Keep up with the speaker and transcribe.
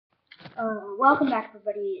Welcome back,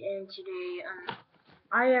 everybody. And today,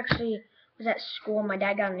 I actually was at school. My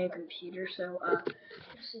dad got a new computer, so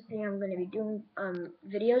this is the thing I'm going to be doing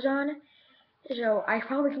videos on. So I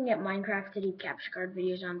probably can get Minecraft to do capture card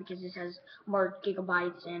videos on because this has more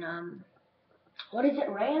gigabytes and what is it,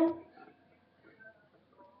 RAM?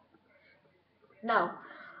 No,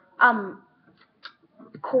 um,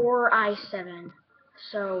 Core i7.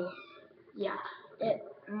 So yeah, it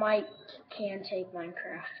might can take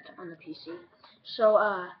Minecraft on the PC.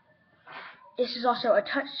 So this is also a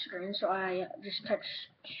touch screen, so I just touch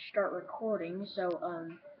start recording. So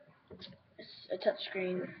it's a touch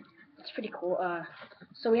screen. It's pretty cool.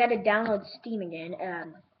 So we had to download Steam again.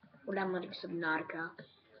 We're downloading Subnautica,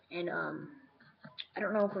 and I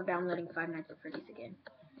don't know if we're downloading Five Nights at Freddy's again,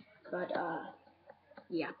 but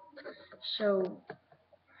yeah. So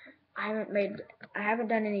I haven't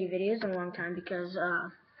done any videos in a long time because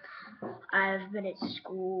I've been at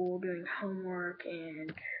school doing homework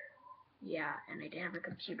and yeah, and I didn't have a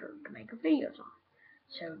computer to make videos on.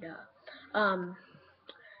 So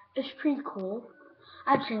it's pretty cool.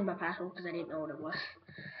 I changed my password because I didn't know what it was.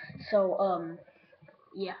 So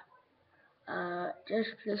yeah. Just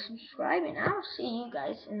subscribe and I'll see you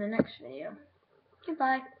guys in the next video.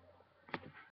 Goodbye.